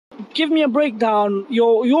give me a breakdown,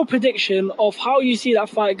 your prediction of how you see that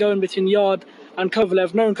fight going between Yarde and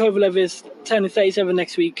Kovalev, knowing Kovalev is turning 37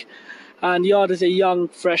 next week, and Yarde is a young,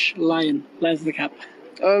 fresh lion. Lions of the cap.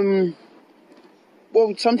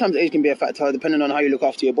 Well, sometimes age can be a factor depending on how you look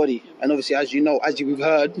after your body. And obviously, as you know, we've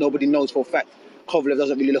heard, nobody knows for a fact, Kovalev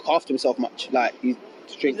doesn't really look after himself much. Like, he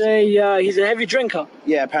drinks. He's a heavy drinker.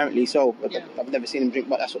 Yeah, apparently so. Yeah. I've never seen him drink,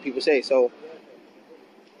 but that's what people say. So,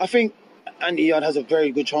 I think Andy Yarde has a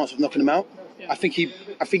very good chance of knocking him out. Yeah. I think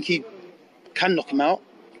he can knock him out.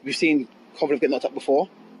 We've seen Kovalev get knocked up before.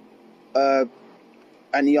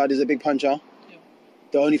 Andy Yarde is a big puncher. Yeah.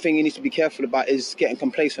 The only thing he needs to be careful about is getting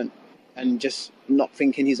complacent and just not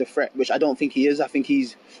thinking he's a threat, which I don't think he is. I think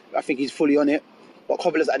he's fully on it. But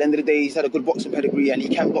Kovalev, at the end of the day, he's had a good boxing pedigree and he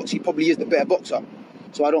can box. He probably is the better boxer.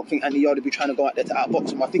 So I don't think Andy Yarde will be trying to go out there to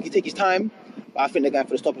outbox him. I think he take his time, but I think they're going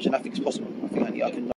for the stoppage and I think it's possible. I think Andy Yarde can